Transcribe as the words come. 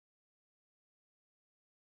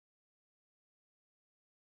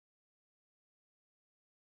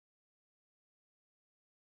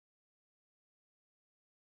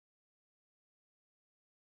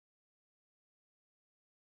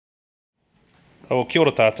O kia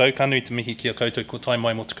ora tātou, ka nui te mihi ki a koutou, ko tai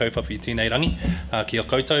mai mo te kaupapa I tēnei rangi. Ki a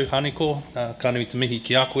koutou, hāneko, ka nui te mihi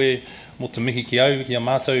ki a koe, mo te mihi ki au, ki a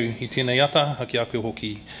mātou I tēnei ata, ki a koe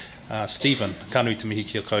hoki Stephen, ka nui te mihi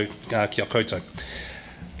ki a koutou.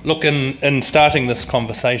 Look, in starting this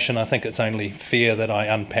conversation, I think it's only fair that I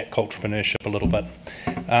unpack culturalpreneurship a little bit.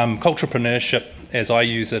 Culturalpreneurship, as I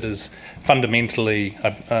use it, is fundamentally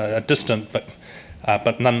a distant but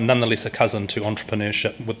nonetheless a cousin to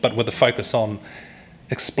entrepreneurship, but with a focus on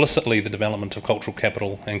explicitly the development of cultural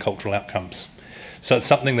capital and cultural outcomes. So it's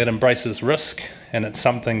something that embraces risk, and it's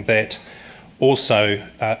something that also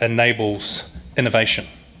enables innovation.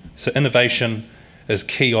 So innovation is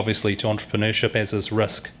key, obviously, to entrepreneurship, as is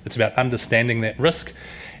risk. It's about understanding that risk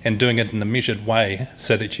and doing it in a measured way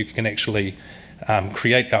so that you can actually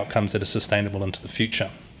create outcomes that are sustainable into the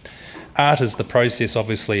future. Art is the process,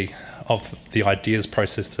 obviously, of the ideas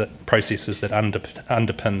processes that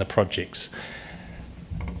underpin the projects.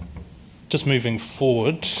 Just moving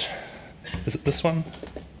forward, is it this one?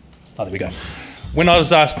 Oh, there we go. When I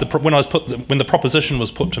was asked, when the proposition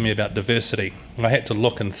was put to me about diversity, I had to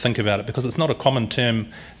look and think about it, because it's not a common term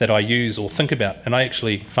that I use or think about, and I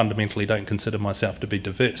actually fundamentally don't consider myself to be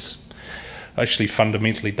diverse. I actually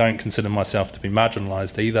fundamentally don't consider myself to be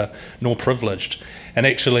marginalised either, nor privileged. And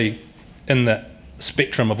actually, in the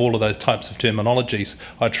spectrum of all of those types of terminologies,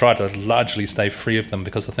 I try to largely stay free of them,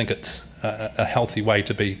 because I think it's a healthy way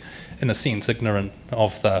to be, in a sense, ignorant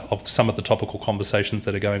of some of the topical conversations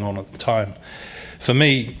that are going on at the time. For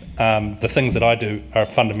me, the things that I do are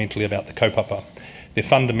fundamentally about the kaupapa. They're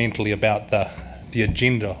fundamentally about the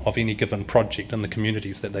agenda of any given project and the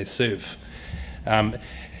communities that they serve. And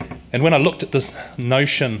when I looked at this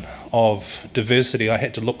notion of diversity, I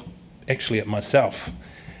had to look actually at myself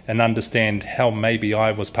and understand how maybe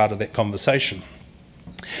I was part of that conversation.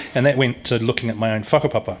 And that went to looking at my own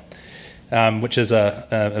whakapapa, which is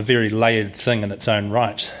a very layered thing in its own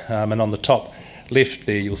right. And on the top left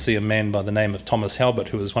there, you'll see a man by the name of Thomas Halbert,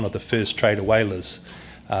 who was one of the first trader whalers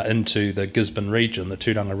into the Gisborne region, the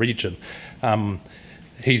Tūranga region.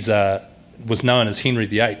 He was known as Henry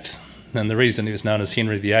VIII. And the reason he was known as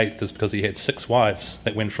Henry VIII is because he had 6 wives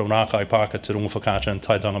that went from Ngāi Tāmanuhiri to Rongowhakaata and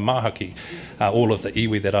Aitanga-a-Mahaki, all of the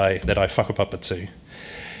iwi that I whakapapa to.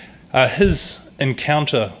 His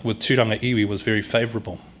encounter with Tūranga iwi was very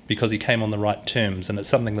favourable, because he came on the right terms, and it's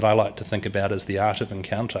something that I like to think about as the art of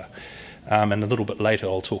encounter. And a little bit later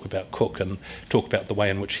I'll talk about Cook and talk about the way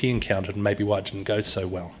in which he encountered and maybe why it didn't go so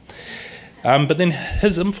well. But then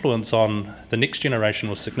his influence on the next generation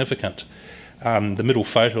was significant. The middle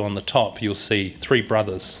photo on the top, you'll see 3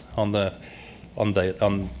 brothers on this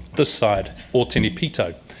side, Otini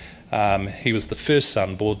Pito. He was the first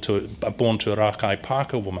son born to a Rākai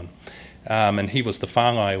Pāka woman, and he was the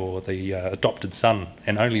whāngai, or the adopted son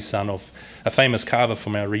and only son of a famous carver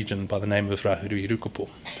from our region by the name of Rahuru Irukupo.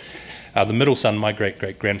 The middle son, my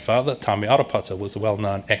great-great-grandfather, Tāme Arapata, was a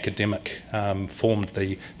well-known academic, formed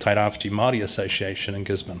the Tairawhiti Māori Association in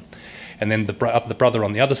Gisborne. And then the brother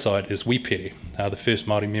on the other side is Wipere, the first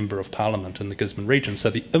Māori Member of Parliament in the Gisborne region.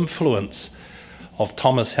 So the influence of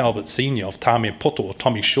Thomas Halbert Sr., of Tāme Poto, or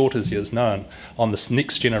Tommy Short as he is known, on this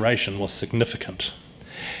next generation was significant.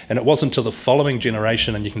 And it wasn't until the following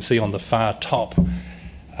generation, and you can see on the far top,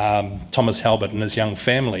 Thomas Halbert and his young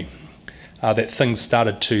family, that things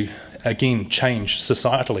started to, again, change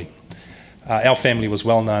societally. Our family was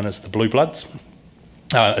well known as the Blue Bloods,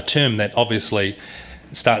 a term that obviously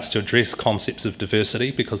starts to address concepts of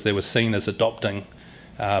diversity, because they were seen as adopting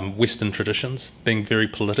Western traditions, being very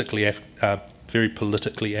politically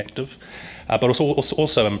active, but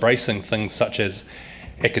also embracing things such as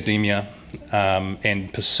academia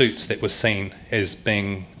and pursuits that were seen as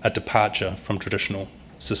being a departure from traditional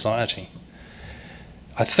society.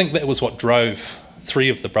 I think that was what drove 3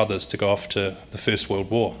 of the brothers to go off to the First World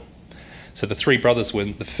War. So the 3 brothers were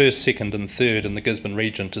the first, second and third in the Gisborne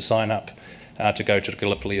region to sign up to go to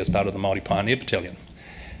Gallipoli as part of the Māori Pioneer Battalion.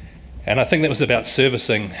 And I think that was about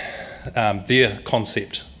servicing their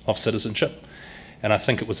concept of citizenship, and I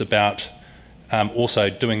think it was about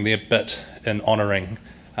also doing their bit in honouring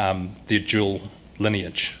their dual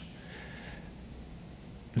lineage.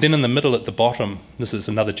 Then in the middle at the bottom, this is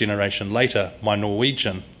another generation later, my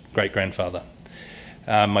Norwegian great-grandfather.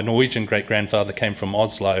 My Norwegian great-grandfather came from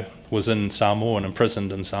Oslo, was in Samoa and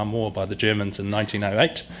imprisoned in Samoa by the Germans in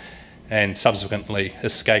 1908, and subsequently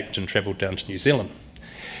escaped and travelled down to New Zealand.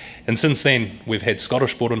 And since then, we've had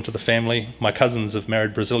Scottish brought into the family. My cousins have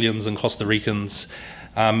married Brazilians and Costa Ricans.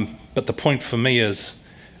 But the point for me is,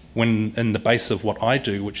 when in the base of what I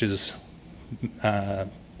do, which is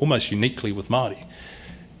almost uniquely with Māori,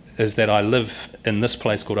 is that I live in this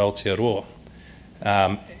place called Aotearoa,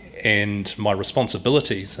 and my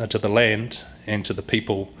responsibilities to the land and to the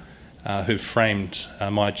people who've framed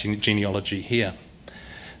my genealogy here.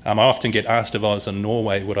 I often get asked if I was in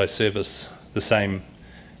Norway, would I service the same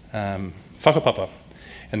whakapapa?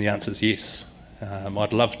 And the answer is yes.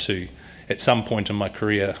 I'd love to, at some point in my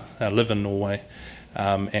career, live in Norway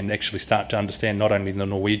and actually start to understand not only the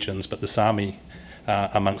Norwegians, but the Sami,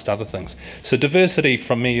 amongst other things. So diversity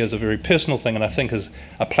from me is a very personal thing, and I think is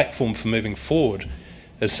a platform for moving forward,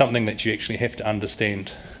 is something that you actually have to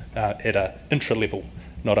understand at an intra-level,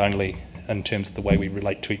 not only in terms of the way we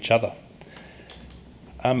relate to each other.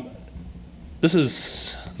 This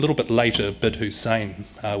is a little bit later. Bid Hussein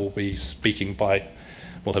will be speaking by,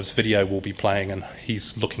 well, his video will be playing and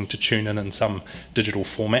he's looking to tune in some digital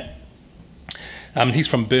format. He's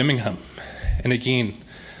from Birmingham, and again,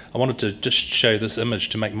 I wanted to just show this image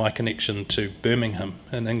to make my connection to Birmingham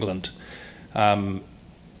in England.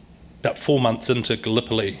 About 4 months into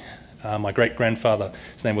Gallipoli, my great-grandfather,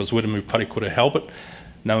 his name was Wiremu Parikura Halbert,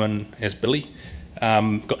 known as Billy,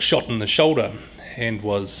 got shot in the shoulder and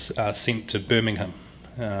was sent to Birmingham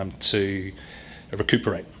to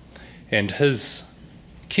recuperate. And his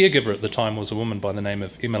caregiver at the time was a woman by the name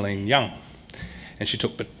of Emmeline Young, and she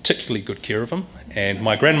took particularly good care of him, and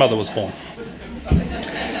my grandmother was born.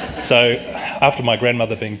 So after my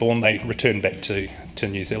grandmother being born, they returned back to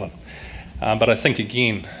New Zealand. But I think,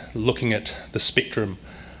 again, looking at the spectrum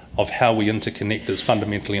of how we interconnect is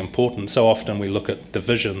fundamentally important. So often we look at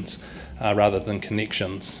divisions rather than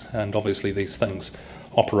connections, and obviously these things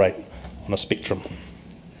operate on a spectrum.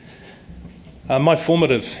 My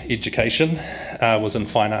formative education was in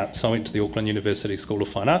fine arts. I went to the Auckland University School of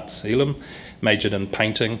Fine Arts, Elam, majored in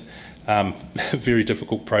painting. Very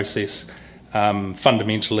difficult process.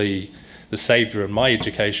 Fundamentally, the saviour in my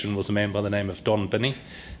education was a man by the name of Don Binney.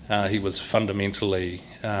 He was fundamentally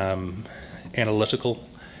analytical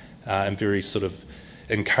and very sort of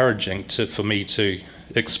encouraging for me to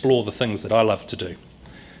explore the things that I love to do.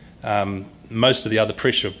 Most of the other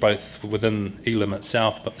pressure, both within Elam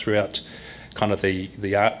itself, but throughout kind of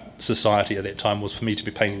the art society at that time, was for me to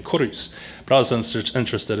be painting kurus. But I was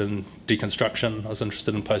interested in deconstruction, I was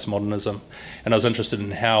interested in postmodernism, and I was interested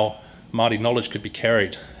in how Māori knowledge could be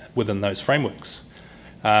carried within those frameworks.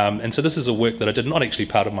 And so this is a work that I did, not actually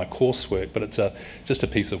part of my coursework, but it's just a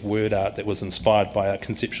piece of word art that was inspired by a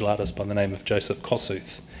conceptual artist by the name of Joseph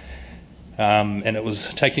Kossuth. And it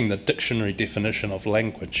was taking the dictionary definition of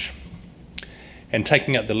language and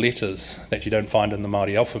taking out the letters that you don't find in the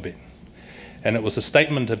Māori alphabet. And it was a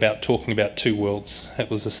statement about talking about two worlds.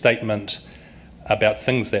 It was a statement about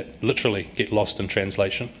things that literally get lost in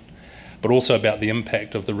translation, but also about the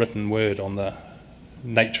impact of the written word on the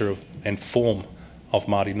nature and form of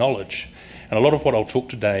Māori knowledge. And a lot of what I'll talk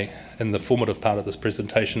today in the formative part of this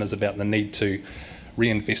presentation is about the need to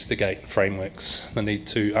reinvestigate frameworks, the need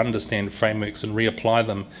to understand frameworks and reapply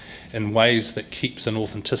them in ways that keeps an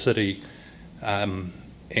authenticity and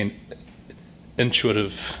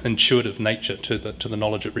intuitive nature to the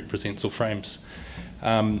knowledge it represents or frames.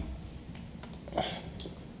 I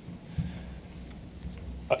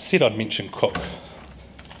said I'd mention Cook.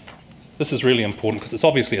 This is really important because it's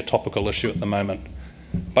obviously a topical issue at the moment,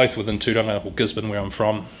 both within Tūranga or Gisborne, where I'm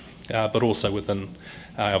from, but also within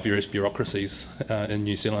our various bureaucracies in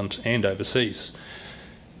New Zealand and overseas.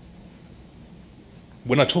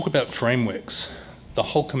 When I talk about frameworks, the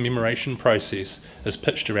whole commemoration process is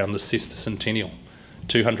pitched around the sesquicentennial,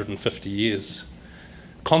 250 years.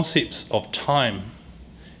 Concepts of time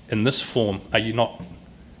in this form are not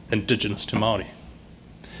indigenous to Māori.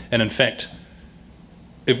 And in fact,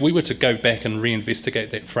 if we were to go back and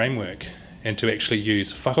reinvestigate that framework and to actually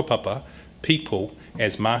use whakapapa, people,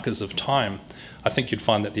 as markers of time, I think you'd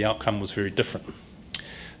find that the outcome was very different.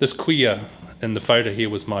 This kuia in the photo here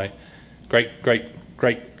was my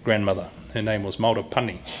great-great-great-grandmother. Her name was Maura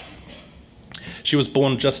Pani. She was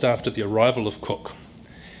born just after the arrival of Cook.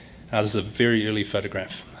 This is a very early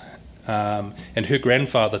photograph. And her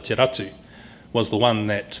grandfather, Te Ratu, was the one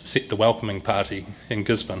that set the welcoming party in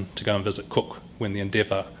Gisborne to go and visit Cook when the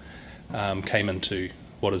Endeavour came into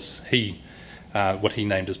what he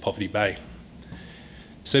named as Poverty Bay.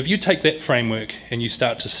 So if you take that framework and you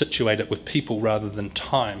start to situate it with people rather than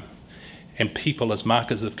time, and people as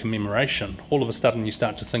markers of commemoration, all of a sudden you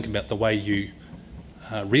start to think about the way you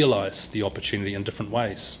realise the opportunity in different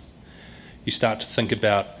ways. You start to think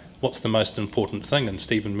about what's the most important thing, and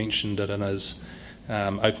Stephen mentioned it in his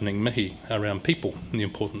opening mihi around people and the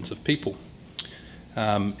importance of people.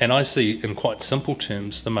 And I see in quite simple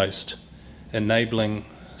terms the most enabling,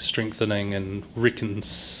 strengthening and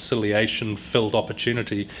reconciliation-filled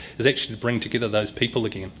opportunity is actually to bring together those people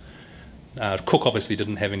again. Cook obviously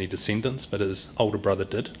didn't have any descendants, but his older brother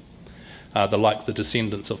did. The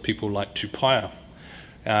descendants of people like Tupaia,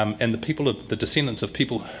 and the descendants of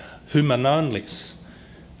people whom are known less.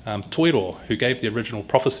 Toiro, who gave the original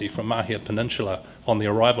prophecy from Mahia Peninsula on the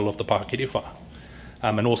arrival of the Pākehewha,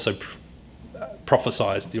 and also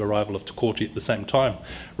prophesied the arrival of Te Kōti at the same time,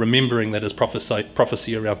 remembering that his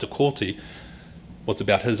prophecy around Te Kōti was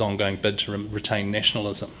about his ongoing bid to retain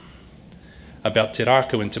nationalism, about Te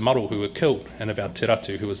Rākau and Te Maro who were killed, and about Te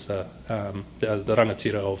Ratu, who was the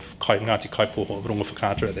rangatira of Ngāti Kaipoho of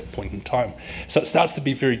Rongowhakaata at that point in time. So it starts to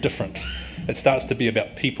be very different. It starts to be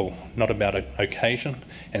about people, not about an occasion,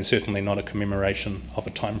 and certainly not a commemoration of a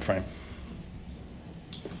time frame.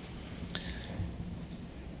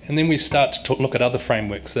 And then we start to look at other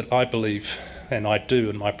frameworks that I believe, and I do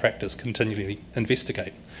in my practice, continually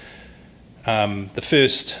investigate. The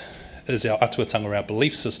first is our atuatanga, our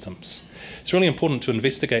belief systems. It's really important to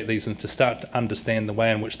investigate these and to start to understand the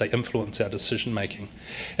way in which they influence our decision making.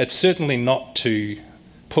 It's certainly not to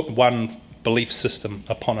put one belief system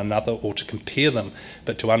upon another or to compare them,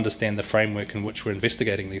 but to understand the framework in which we're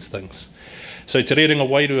investigating these things. So Te Rerenga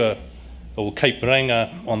Wairua, or Cape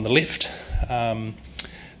Reinga on the left,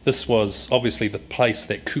 this was obviously the place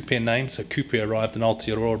that Kupe named. So Kupe arrived in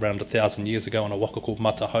Aotearoa around 1,000 years ago on a waka called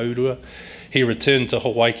Matahaurua. He returned to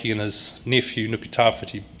Hawaii and his nephew Nuku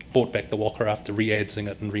Tawhiti brought back the waka after re-adzing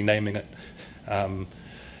it and renaming it Ngā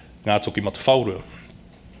Toki Matawhaurua.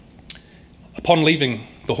 Upon leaving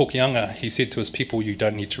the Hokianga, he said to his people, you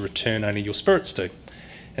don't need to return, only your spirits do.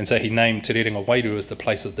 And so he named Te Rerenga Wairua as the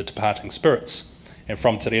place of the departing spirits. And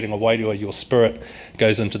from Te Rerenga Wairua, your spirit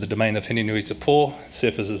goes into the domain of Hine Nui Te Pō,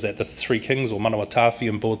 surfaces at the Three Kings or Manawa Tāwhi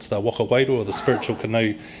and boards the Waka Wairua or the spiritual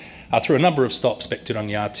canoe through a number of stops back to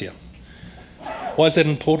Rangiatea. Why is that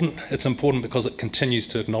important? It's important because it continues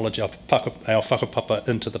to acknowledge our whakapapa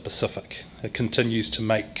into the Pacific. It continues to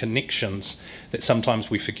make connections that sometimes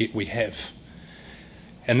we forget we have.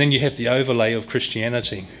 And then you have the overlay of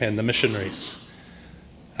Christianity and the missionaries.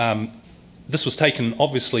 This was taken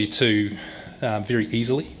obviously to very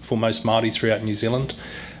easily for most Māori throughout New Zealand.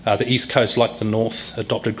 The East Coast, like the North,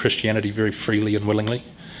 adopted Christianity very freely and willingly.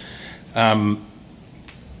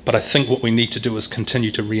 But I think what we need to do is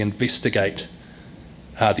continue to reinvestigate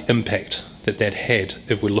the impact that that had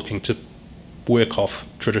if we're looking to work off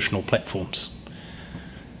traditional platforms.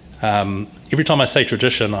 Every time I say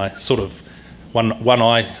tradition, I sort of, one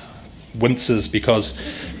eye winces because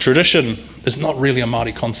tradition is not really a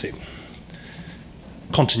Māori concept.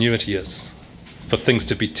 Continuity is. For things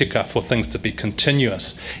to be tika, for things to be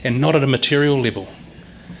continuous, and not at a material level,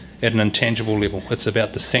 at an intangible level. It's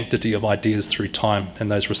about the sanctity of ideas through time and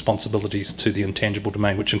those responsibilities to the intangible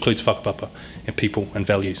domain, which includes whakapapa and people and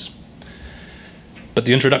values. But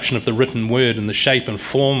the introduction of the written word and the shape and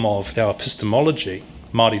form of our epistemology,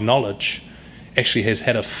 Māori knowledge, actually has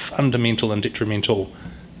had a fundamental and detrimental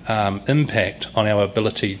impact on our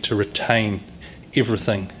ability to retain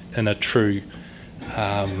everything in a true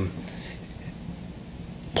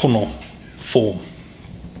pono form.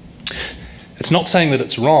 It's not saying that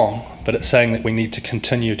it's wrong, but it's saying that we need to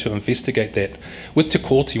continue to investigate that. With Te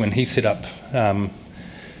Kōti, when he set up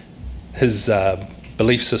his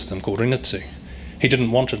belief system called Ringatu, he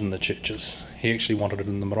didn't want it in the churches. He actually wanted it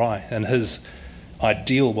in the marae, and his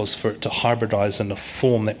ideal was for it to hybridise in a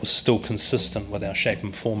form that was still consistent with our shape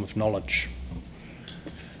and form of knowledge.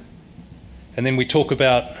 And then we talk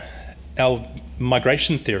about our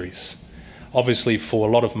migration theories. Obviously, for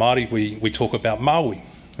a lot of Māori, we talk about Maui,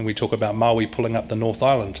 and we talk about Maui pulling up the North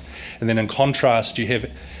Island. And then in contrast, you have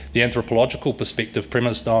the anthropological perspective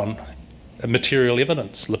premised on material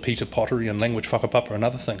evidence, Lapita pottery and language whakapapa and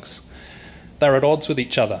other things. They're at odds with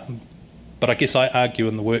each other. But I guess I argue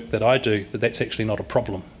in the work that I do that that's actually not a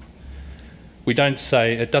problem. We don't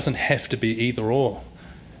say it doesn't have to be either or.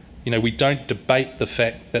 You know, we don't debate the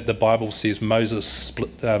fact that the Bible says Moses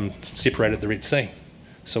separated the Red Sea.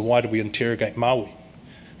 So why do we interrogate Maui?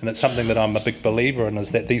 And it's something that I'm a big believer in,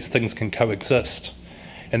 is that these things can coexist,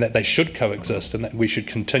 and that they should coexist, and that we should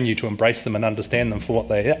continue to embrace them and understand them for what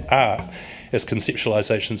they are as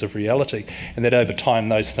conceptualizations of reality, and that over time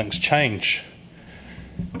those things change.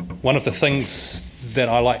 One of the things that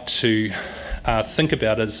I like to think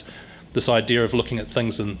about is this idea of looking at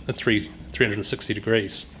things in 360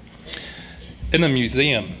 degrees. In a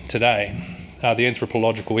museum today, the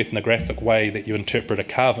anthropological ethnographic way that you interpret a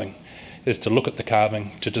carving is to look at the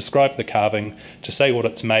carving, to describe the carving, to say what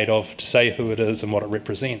it's made of, to say who it is and what it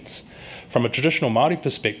represents. From a traditional Māori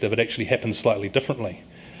perspective, it actually happens slightly differently.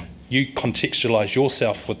 You contextualise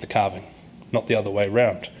yourself with the carving, not the other way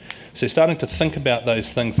around. So starting to think about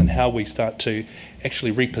those things and how we start to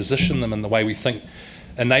actually reposition them in the way we think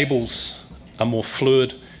enables a more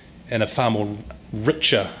fluid and a far more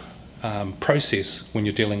richer process when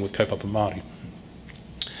you're dealing with kaupapa Māori.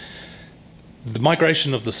 The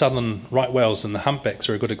migration of the southern right whales and the humpbacks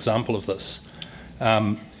are a good example of this.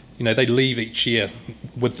 You know, they leave each year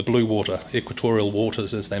with the blue water, equatorial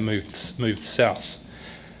waters, as they moved south.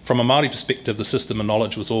 From a Māori perspective, the system of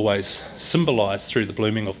knowledge was always symbolised through the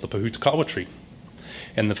blooming of the pahutakawa tree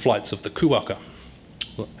and the flights of the kuaka.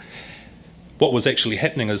 What was actually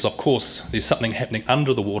happening is, of course, there's something happening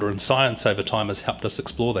under the water, and science over time has helped us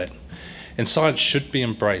explore that. And science should be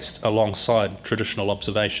embraced alongside traditional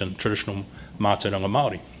observation, traditional mātauranga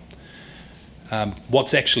Māori.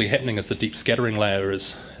 What's actually happening is the deep scattering layer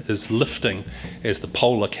is lifting as the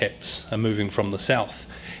polar caps are moving from the south,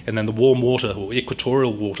 and then the warm water or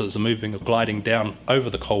equatorial waters are moving or gliding down over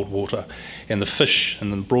the cold water, and the fish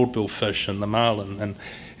and the broadbill fish and the marlin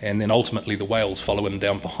and then ultimately the whales follow in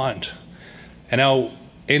down behind. And our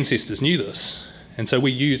ancestors knew this, and so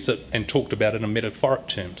we used it and talked about it in metaphoric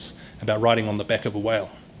terms, about riding on the back of a whale.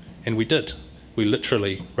 And we did. We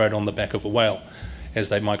literally rode on the back of a whale as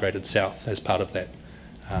they migrated south as part of that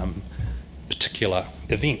particular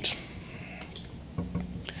event.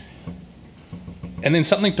 And then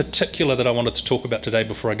something particular that I wanted to talk about today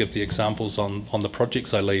before I give the examples on the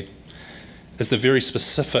projects I lead is the very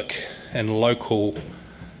specific and local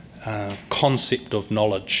concept of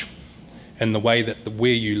knowledge, and the way that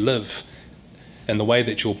where you live and the way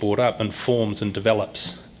that you're brought up informs and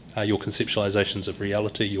develops your conceptualizations of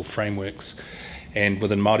reality, your frameworks, and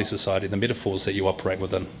within Māori society, the metaphors that you operate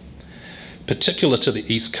within. Particular to the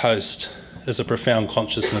East Coast is a profound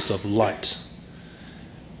consciousness of light.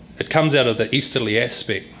 It comes out of the easterly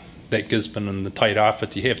aspect that Gisborne and the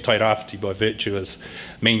tairāwhiti have. Tairāwhiti by virtue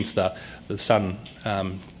means the sun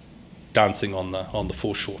dancing on the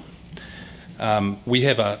foreshore. We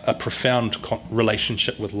have a profound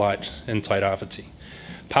relationship with light in tairāwhiti,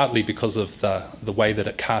 partly because of the way that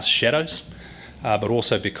it casts shadows, but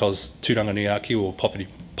also because Tūranganiaki or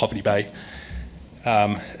Poverty Bay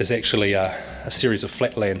is actually a series of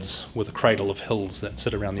flatlands with a cradle of hills that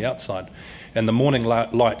sit around the outside. And the morning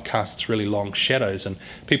light casts really long shadows, and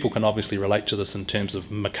people can obviously relate to this in terms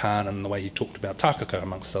of Makan and the way he talked about tākaka,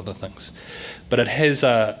 amongst other things. But it has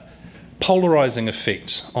a polarising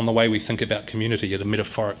effect on the way we think about community at a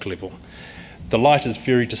metaphoric level. The light is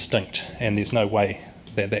very distinct, and there's no way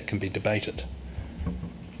that can be debated.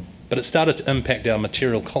 But it started to impact our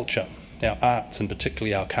material culture, our arts, and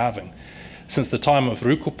particularly our carving. Since the time of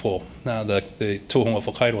Rukupo, the tohunga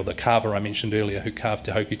whakairo, the carver I mentioned earlier, who carved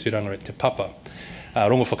Te Hauki Tūranga at Te Papa,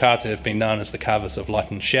 Rongowhakaata have been known as the carvers of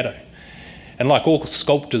light and shadow. And like all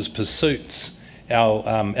sculptors' pursuits, our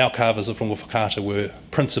carvers of Rongowhakaata were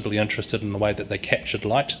principally interested in the way that they captured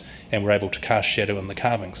light and were able to cast shadow in the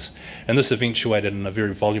carvings. And this eventuated in a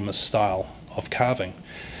very voluminous style of carving.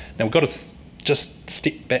 Now we've got to just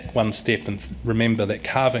step back one step and remember that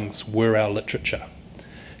carvings were our literature.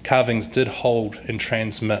 Carvings did hold and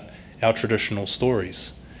transmit our traditional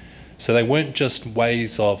stories. So they weren't just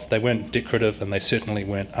they weren't decorative, and they certainly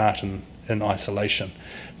weren't art in isolation,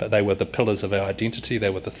 but they were the pillars of our identity. They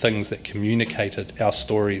were the things that communicated our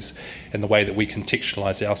stories and the way that we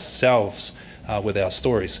contextualise ourselves with our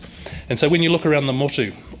stories. And so when you look around the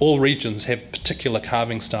motu, all regions have particular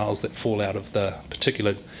carving styles that fall out of the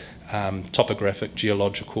particular topographic,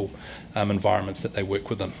 geological environments that they work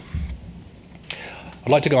within. I'd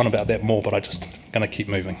like to go on about that more, but I'm just going to keep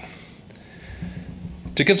moving.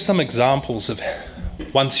 To give some examples of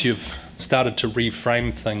once you've started to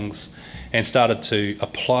reframe things and started to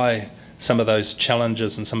apply some of those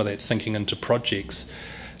challenges and some of that thinking into projects,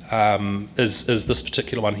 is this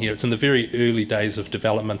particular one here. It's in the very early days of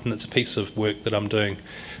development, and it's a piece of work that I'm doing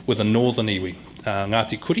with a northern iwi,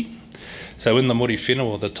 Ngāti Kuri. So in the Muri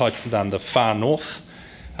Whenua, the far north,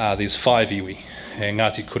 there's 5 iwi, and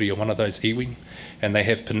Ngāti Kuri are one of those iwi, and they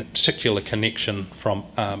have particular connection from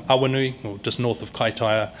Awanui, or just north of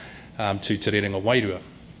Kaitaia, to Te Rerenga Wairua.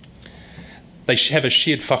 They have a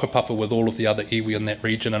shared whakapapa with all of the other iwi in that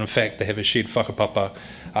region, and in fact they have a shared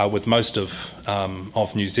whakapapa with most of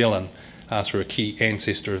New Zealand through a key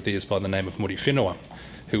ancestor of theirs by the name of Muri Whenua,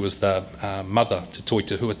 who was the mother to Toi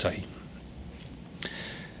Te Huatahi.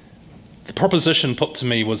 The proposition put to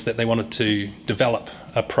me was that they wanted to develop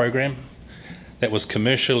a program that was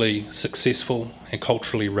commercially successful and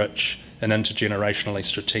culturally rich and intergenerationally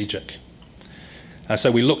strategic. So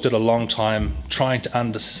we looked at a long time trying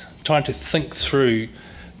to think through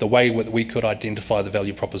the way that we could identify the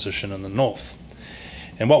value proposition in the north.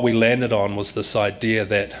 And what we landed on was this idea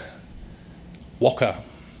that waka,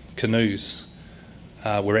 canoes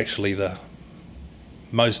were actually the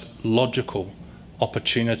most logical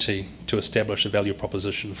opportunity to establish a value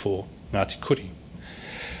proposition for Ngāti Kuri.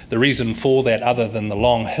 The reason for that, other than the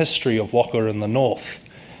long history of waka in the north,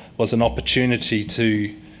 was an opportunity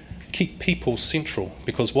to keep people central,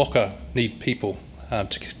 because waka need people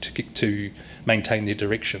to maintain their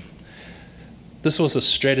direction. This was a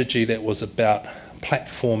strategy that was about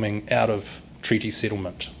platforming out of treaty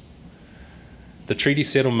settlement. The treaty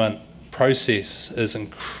settlement process is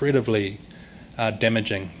incredibly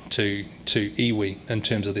damaging to iwi in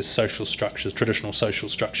terms of their social structures, traditional social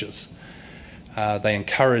structures. They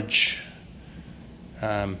encourage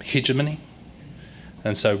hegemony,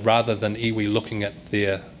 and so rather than iwi looking at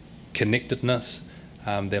their connectedness,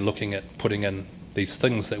 they're looking at putting in these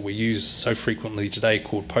things that we use so frequently today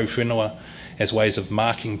called pouwhenua as ways of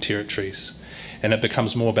marking territories, and it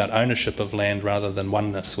becomes more about ownership of land rather than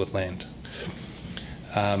oneness with land.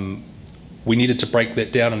 We needed to break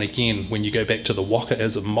that down, and again, when you go back to the waka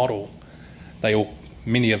as a model,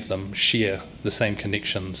 many of them share the same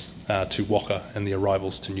connections to waka and the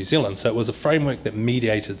arrivals to New Zealand. So it was a framework that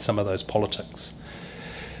mediated some of those politics.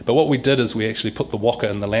 But what we did is we actually put the waka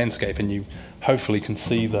in the landscape, and you hopefully can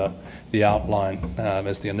see the outline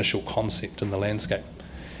as the initial concept in the landscape.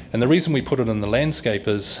 And the reason we put it in the landscape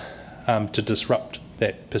is to disrupt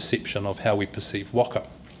that perception of how we perceive waka.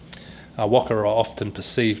 Waka are often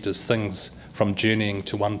perceived as things from journeying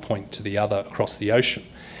to one point to the other across the ocean.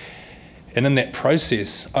 And in that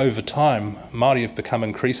process, over time, Māori have become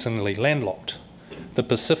increasingly landlocked. The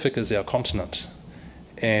Pacific is our continent,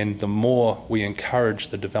 and the more we encourage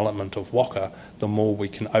the development of waka, the more we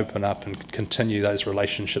can open up and continue those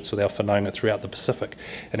relationships with our whanaunga throughout the Pacific,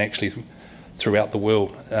 and actually throughout the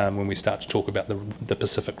world when we start to talk about the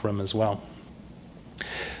Pacific Rim as well.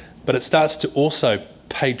 But it starts to also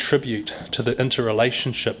pay tribute to the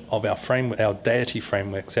interrelationship of our deity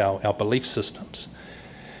frameworks, our belief systems.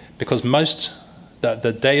 Because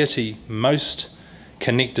the deity most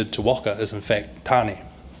connected to waka is in fact Tāne.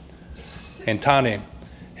 And Tāne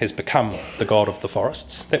has become the god of the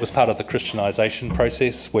forests. That was part of the Christianisation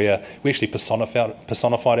process, where we actually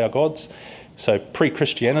personified our gods. So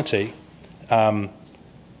pre-Christianity, our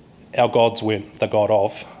gods weren't the god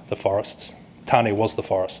of the forests. Tāne was the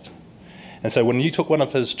forest. And so when you took one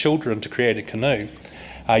of his children to create a canoe,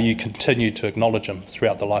 you continued to acknowledge him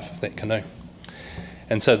throughout the life of that canoe.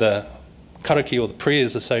 And so the kariki, or the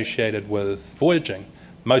prayers associated with voyaging,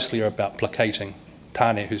 mostly are about placating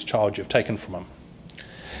Tāne, whose child you've taken from him.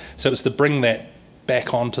 So it's to bring that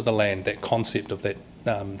back onto the land, that concept of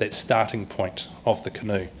that starting point of the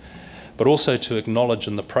canoe, but also to acknowledge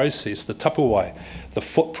in the process the tapuai, the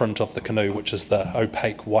footprint of the canoe, which is the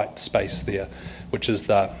opaque white space there, which is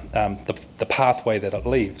the pathway that it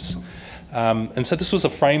leaves. And so this was a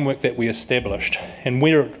framework that we established, and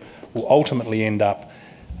where it will ultimately end up,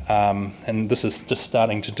 and this is just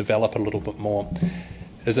starting to develop a little bit more,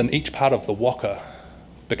 is in each part of the waka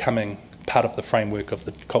becoming part of the framework of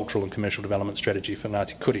the cultural and commercial development strategy for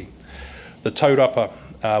Ngāti Kuri. The taurapa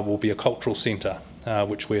will be a cultural centre,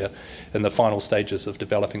 which we're in the final stages of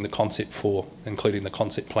developing the concept for, including the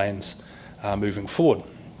concept plans moving forward.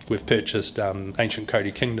 We've purchased Ancient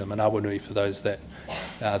Kauri Kingdom and Awanui for those that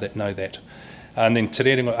know that. And then Te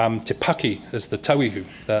Paki is the tauihu,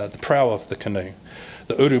 the prow of the canoe.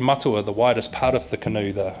 The uru matua, the widest part of the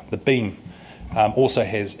canoe, the beam, also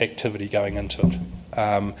has activity going into it.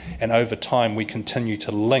 And over time we continue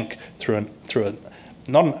to link through a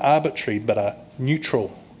not an arbitrary but a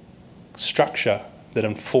neutral structure that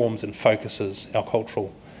informs and focuses our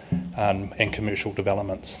cultural and commercial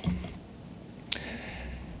developments.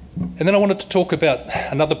 And then I wanted to talk about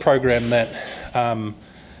another program that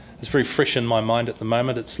is very fresh in my mind at the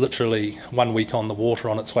moment. It's literally 1 week on the water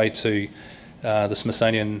on its way to the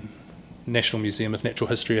Smithsonian National Museum of Natural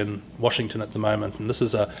History in Washington at the moment. And this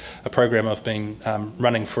is a program I've been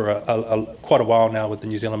running for quite a while now with the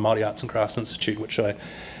New Zealand Māori Arts and Crafts Institute, which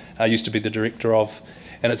I used to be the director of.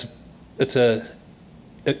 And it's an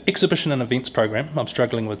exhibition and events program. I'm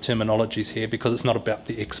struggling with terminologies here because it's not about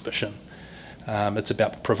the exhibition. It's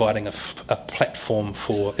about providing a platform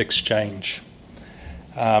for exchange.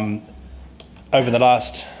 Over the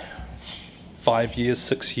last 5 years,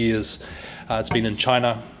 6 years, it's been in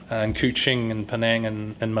China, in Kuching and Penang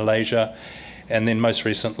in Malaysia, and then most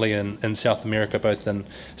recently in South America, both in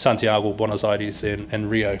Santiago, Buenos Aires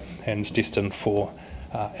and Rio, and it's destined for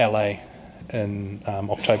LA in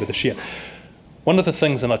October this year. One of the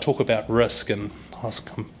things, and I talk about risk, and I'm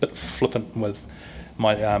a bit flippant with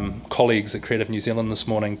my colleagues at Creative New Zealand this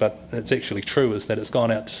morning, but it's actually true, is that it's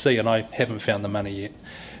gone out to sea and I haven't found the money yet.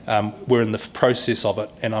 We're in the process of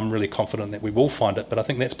it, and I'm really confident that we will find it, but I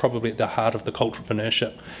think that's probably at the heart of the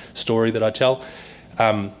culturalpreneurship story that I tell.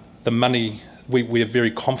 The money, we are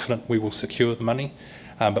very confident we will secure the money,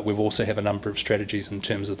 but we also have a number of strategies in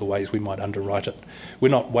terms of the ways we might underwrite it. We're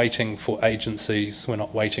not waiting for agencies, we're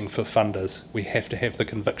not waiting for funders. We have to have the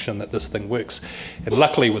conviction that this thing works. And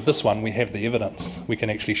luckily with this one, we have the evidence. We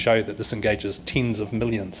can actually show that this engages tens of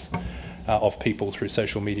millions of people through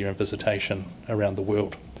social media and visitation around the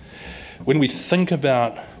world. When we think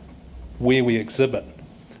about where we exhibit,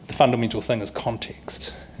 the fundamental thing is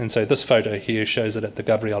context. And so this photo here shows it at the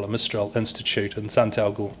Gabriela Mistral Institute in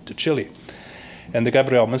Santiago de Chile. And the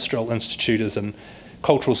Gabriela Mistral Institute is a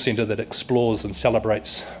cultural centre that explores and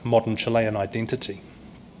celebrates modern Chilean identity.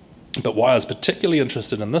 But why I was particularly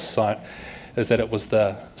interested in this site is that it was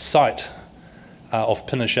the site of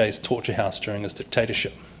Pinochet's torture house during his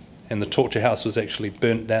dictatorship. And the torture house was actually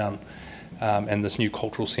burnt down and this new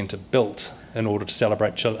cultural centre built in order to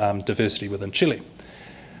celebrate diversity within Chile.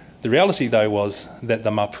 The reality, though, was that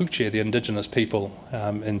the Mapuche, the indigenous people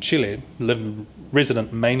in Chile,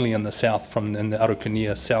 resident mainly in the south, in the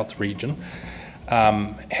Araucanía South region,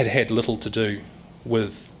 had little to do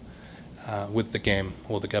with the GAM,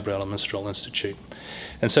 or the Gabriela Mistral Institute.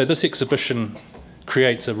 And so this exhibition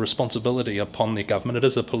creates a responsibility upon the government.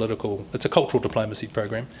 It's a cultural diplomacy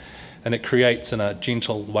program, and it creates in a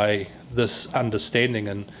gentle way this understanding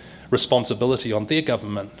and responsibility on their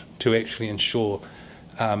government to actually ensure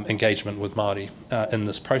engagement with Māori in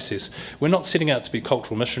this process. We're not setting out to be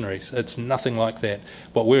cultural missionaries. It's nothing like that.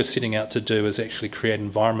 What we're setting out to do is actually create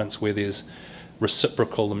environments where there's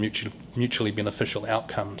reciprocal and mutually beneficial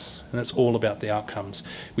outcomes, and it's all about the outcomes.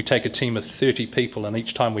 We take a team of 30 people, and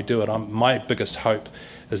each time we do it, my biggest hope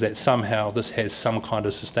is that somehow this has some kind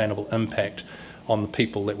of sustainable impact on the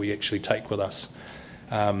people that we actually take with us.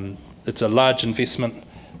 It's a large investment,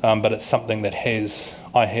 but it's something that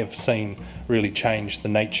I have seen really change the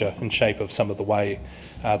nature and shape of some of the way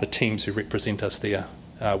the teams who represent us there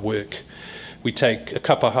work. We take a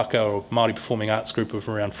kapa haka, or Māori performing arts group, of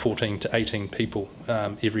around 14 to 18 people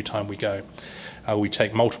every time we go. We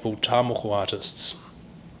take multiple tāmoko artists,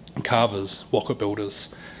 carvers, waka builders,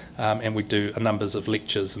 and we do numbers of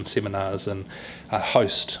lectures and seminars and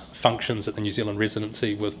host functions at the New Zealand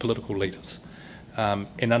residency with political leaders.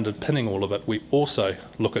 And underpinning all of it, we also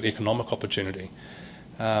look at economic opportunity.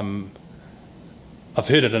 I've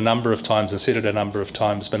heard it a number of times and said it a number of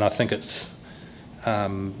times, but I think it's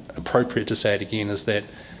appropriate to say it again, is that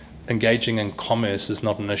engaging in commerce is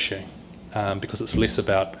not an issue, because it's less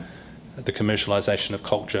about the commercialisation of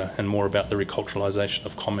culture and more about the reculturalisation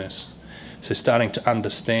of commerce. So starting to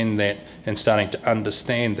understand that, and starting to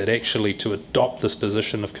understand that actually to adopt this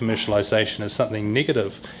position of commercialisation as something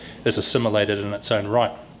negative is assimilated in its own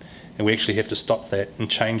right. And we actually have to stop that and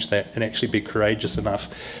change that and actually be courageous enough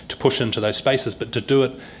to push into those spaces, but to do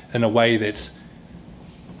it in a way that's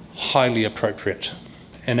highly appropriate.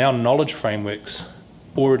 And our knowledge frameworks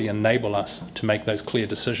already enable us to make those clear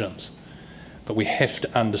decisions. But we have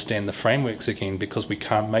to understand the frameworks again, because we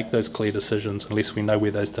can't make those clear decisions unless we know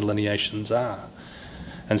where those delineations are.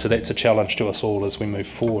 And so that's a challenge to us all as we move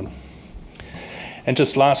forward. And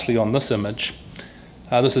just lastly on this image,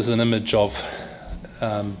 this is an image of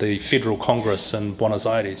the Federal Congress in Buenos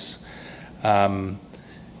Aires. It's an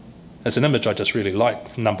image I just really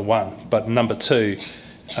like, number one. But number two,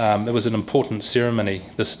 it was an important ceremony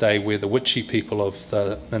this day where the Wichi people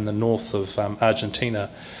in the north of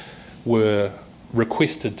Argentina were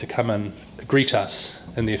requested to come and greet us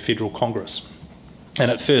in their Federal Congress. And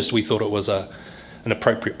at first we thought it was an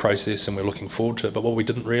appropriate process and we're looking forward to it, but what we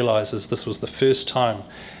didn't realise is this was the first time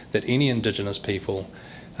that any Indigenous people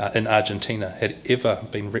in Argentina had ever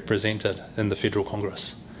been represented in the Federal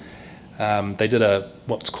Congress. They did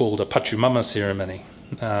what's called a Pachamama ceremony,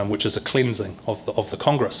 which is a cleansing of the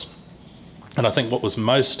Congress. And I think what was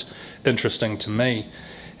most interesting to me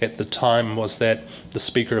at the time was that the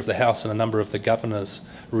Speaker of the House and a number of the governors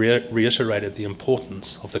reiterated the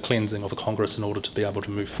importance of the cleansing of the Congress in order to be able to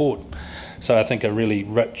move forward. So I think a really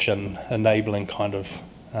rich and enabling kind of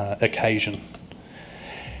occasion.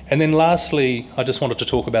 And then lastly, I just wanted to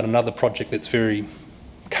talk about another project that's very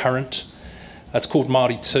current. It's called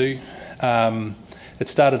Māori 2. It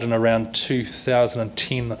started in around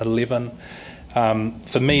 2010-11.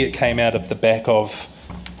 For me, it came out of the back of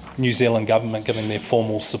New Zealand government giving their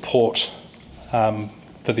formal support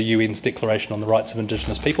for the UN's Declaration on the Rights of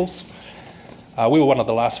Indigenous Peoples. We were one of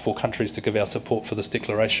the last 4 countries to give our support for this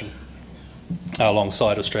declaration,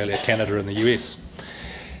 alongside Australia, Canada and the US.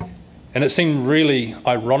 And it seemed really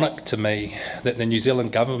ironic to me that the New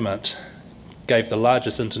Zealand government gave the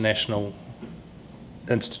largest international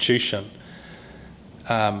institution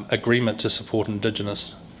agreement to support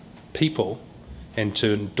Indigenous people and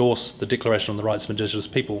to endorse the Declaration on the Rights of Indigenous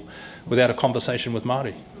People without a conversation with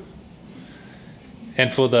Māori.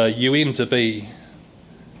 And for the UN to be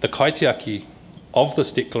the kaitiaki of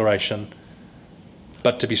this declaration,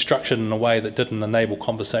 but to be structured in a way that didn't enable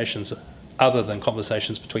conversations other than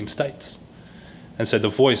conversations between states. And so the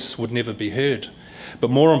voice would never be heard. But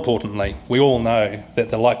more importantly, we all know that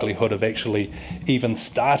the likelihood of actually even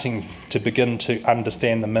starting to begin to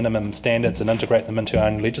understand the minimum standards and integrate them into our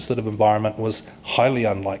own legislative environment was highly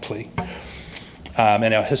unlikely.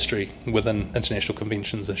 And our history within international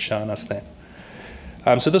conventions has shown us that.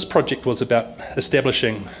 So this project was about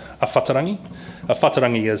establishing a whatarangi. A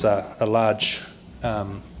whatarangi is a large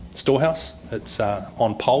storehouse. It's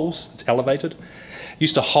on poles, it's elevated. It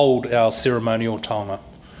used to hold our ceremonial taonga.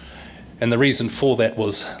 And the reason for that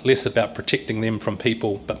was less about protecting them from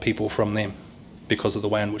people, but people from them, because of the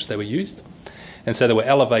way in which they were used. And so they were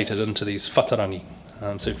elevated into these whatarangi,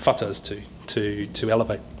 so whata is to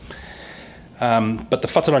elevate. But the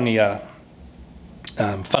whatarangi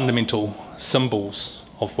are fundamental symbols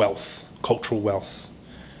of wealth, cultural wealth.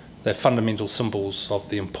 They're fundamental symbols of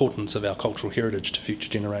the importance of our cultural heritage to future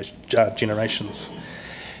generations.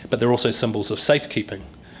 But they're also symbols of safekeeping.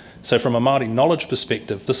 So from a Māori knowledge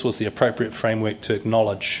perspective, this was the appropriate framework to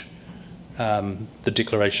acknowledge the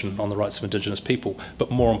Declaration on the Rights of Indigenous People.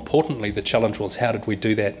 But more importantly, the challenge was, how did we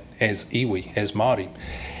do that as iwi, as Māori?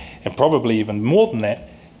 And probably even more than that,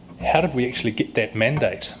 how did we actually get that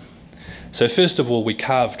mandate? So first of all, we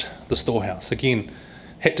carved the storehouse. Again,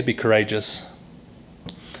 had to be courageous.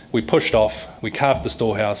 We pushed off, we carved the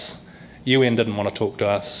storehouse. UN didn't want to talk to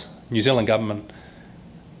us. New Zealand government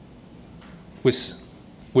were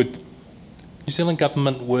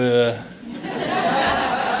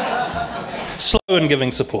slow in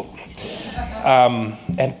giving support,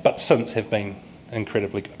 but since have been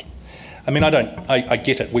incredibly good. I mean, I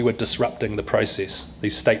get it. We were disrupting the process.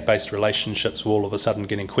 These state-based relationships were all of a sudden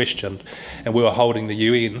getting questioned, and we were holding the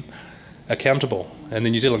UN accountable. And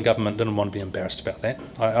the New Zealand government didn't want to be embarrassed about that.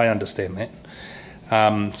 I understand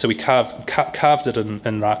that. So we carved it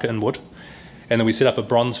in raka, in wood, and then we set up a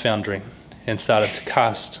bronze foundry and started to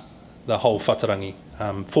cast the whole whatarangi,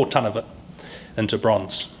 4 tonne of it, into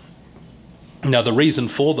bronze. Now, the reason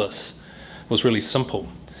for this was really simple.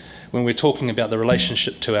 When we're talking about the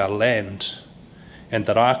relationship to our land and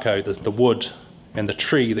the rako, the wood and the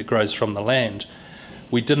tree that grows from the land,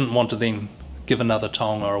 we didn't want to then give another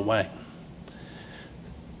taonga away.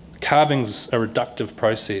 Carving's a reductive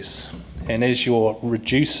process, and as you're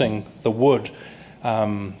reducing the wood,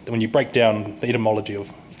 when you break down the etymology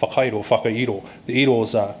of whakairo, whakairo, the iro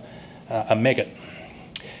is a maggot,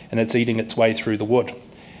 and it's eating its way through the wood.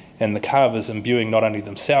 And the carvers imbuing not only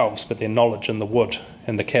themselves, but their knowledge in the wood,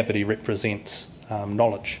 and the cavity represents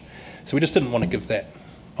knowledge. So we just didn't want to give that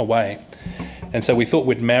away. And so we thought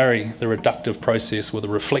we'd marry the reductive process with a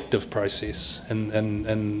reflective process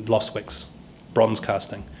in lost wax, bronze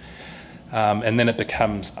casting. And then it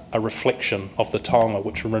becomes a reflection of the taonga,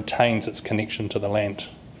 which retains its connection to the land.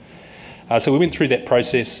 So we went through that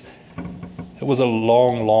process. It was a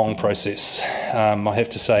long, long process. I have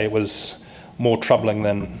to say it was more troubling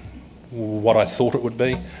than what I thought it would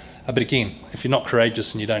be. But again, if you're not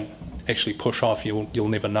courageous and you don't actually push off, you'll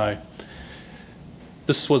never know.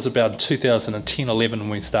 This was about 2010-11 when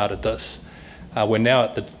we started this. We're now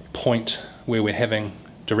at the point where we're having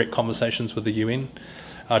direct conversations with the UN.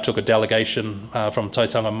 I took a delegation from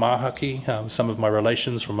Aitanga-a-Mahaki, some of my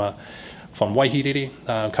relations from Waihirere,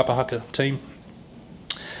 Kapahaka team,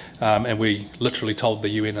 and we literally told the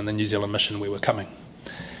UN and the New Zealand mission we were coming.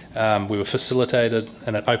 We were facilitated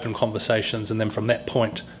and it opened conversations, and then from that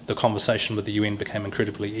point the conversation with the UN became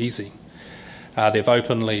incredibly easy. They've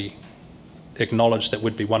openly acknowledged that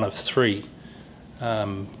we'd be one of 3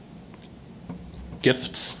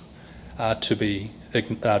 gifts to be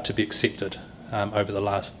accepted over the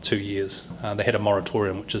last 2 years. They had a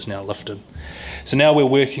moratorium which is now lifted. So now we're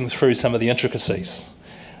working through some of the intricacies.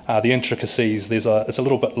 It's a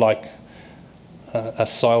little bit like a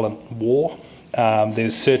silent war.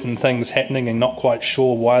 There's certain things happening and not quite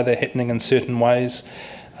sure why they're happening in certain ways,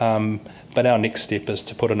 but our next step is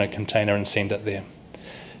to put in a container and send it there,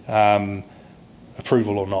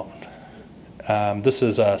 approval or not. This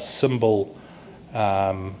is a symbol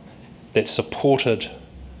that's supported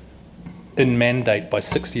in mandate by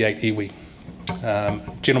 68 iwi. A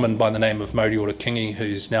gentleman by the name of Mauri Ora Kingi,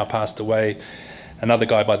 who's now passed away, another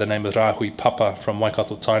guy by the name of Rahui Papa from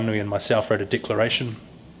Waikato Tainui, and myself wrote a declaration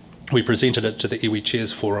We presented it to the Iwi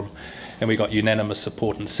Chairs Forum, and we got unanimous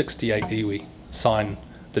support, and 68 iwi signed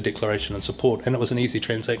the declaration in support, and it was an easy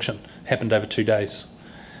transaction. It happened over 2 days.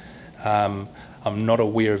 I'm not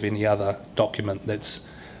aware of any other document that's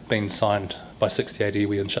been signed by 68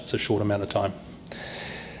 iwi in such a short amount of time.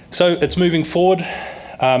 So it's moving forward.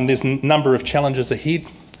 There's a number of challenges ahead.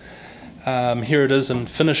 Here it is in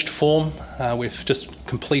finished form. We're just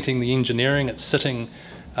completing the engineering. It's sitting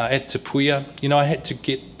at Te Puia. You know, I had to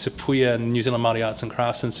get Te Puia and New Zealand Māori Arts and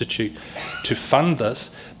Crafts Institute to fund this,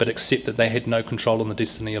 but accept that they had no control on the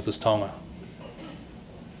destiny of this taonga.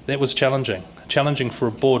 That was challenging. Challenging for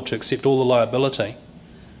a board to accept all the liability,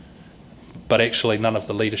 but actually none of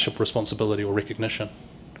the leadership responsibility or recognition.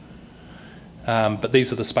 But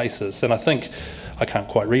these are the spaces, and I think, I can't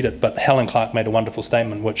quite read it, but Helen Clark made a wonderful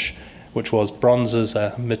statement which was bronze is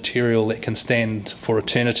a material that can stand for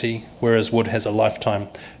eternity, whereas wood has a lifetime.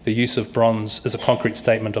 The use of bronze is a concrete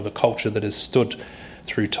statement of a culture that has stood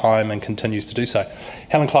through time and continues to do so.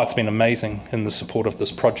 Helen Clark's been amazing in the support of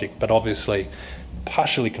this project, but obviously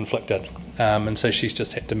partially conflicted, and so she's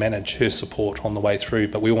just had to manage her support on the way through,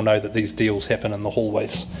 but we all know that these deals happen in the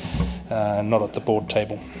hallways, not at the board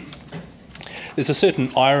table. There's a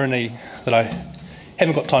certain irony that I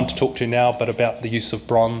haven't got time to talk to now, but about the use of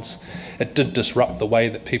bronze. It did disrupt the way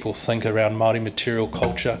that people think around Māori material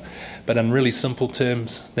culture, but in really simple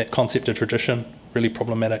terms, that concept of tradition, really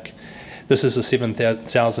problematic. This is a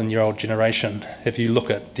 7,000-year-old generation. If you look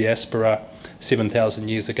at diaspora 7,000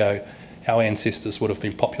 years ago, our ancestors would have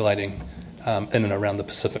been populating in and around the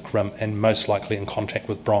Pacific Rim and most likely in contact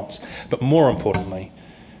with bronze. But more importantly,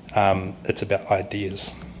 it's about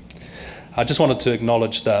ideas. I just wanted to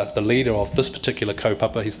acknowledge the leader of this particular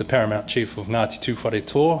kaupapa. He's the paramount chief of Ngāti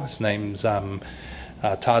Tūwharetō. His name's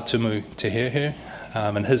Tātumu Te Hehe.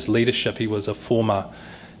 In his leadership, he was a former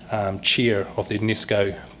chair of the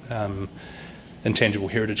UNESCO Intangible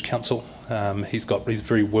Heritage Council. He's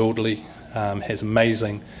very worldly, has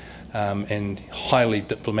amazing and highly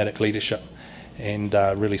diplomatic leadership, and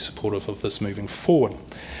really supportive of this moving forward.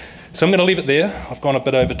 So I'm going to leave it there. I've gone a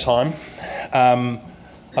bit over time.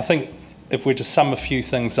 I think if we're to sum a few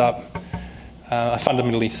things up, I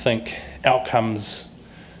fundamentally think outcomes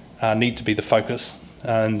need to be the focus.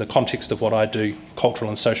 In the context of what I do, cultural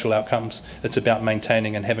and social outcomes, it's about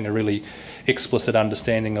maintaining and having a really explicit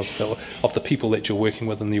understanding of the people that you're working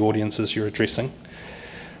with and the audiences you're addressing.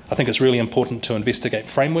 I think it's really important to investigate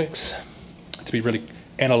frameworks, to be really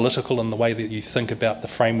analytical in the way that you think about the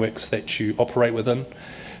frameworks that you operate within,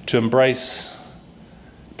 to embrace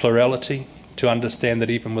plurality, to understand that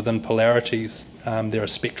even within polarities there are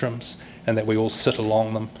spectrums and that we all sit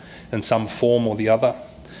along them in some form or the other.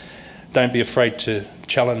 Don't be afraid to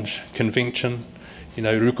challenge convention. You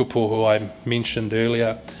know, Rukupo, who I mentioned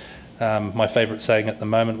earlier, my favourite saying at the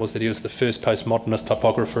moment was that he was the first postmodernist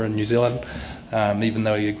typographer in New Zealand, even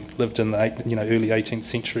though he lived in the early 18th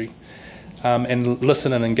century. And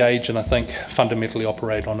listen and engage, and I think fundamentally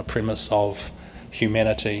operate on a premise of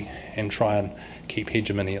humanity and try and keep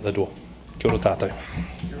hegemony at the door. Kia ora tātou.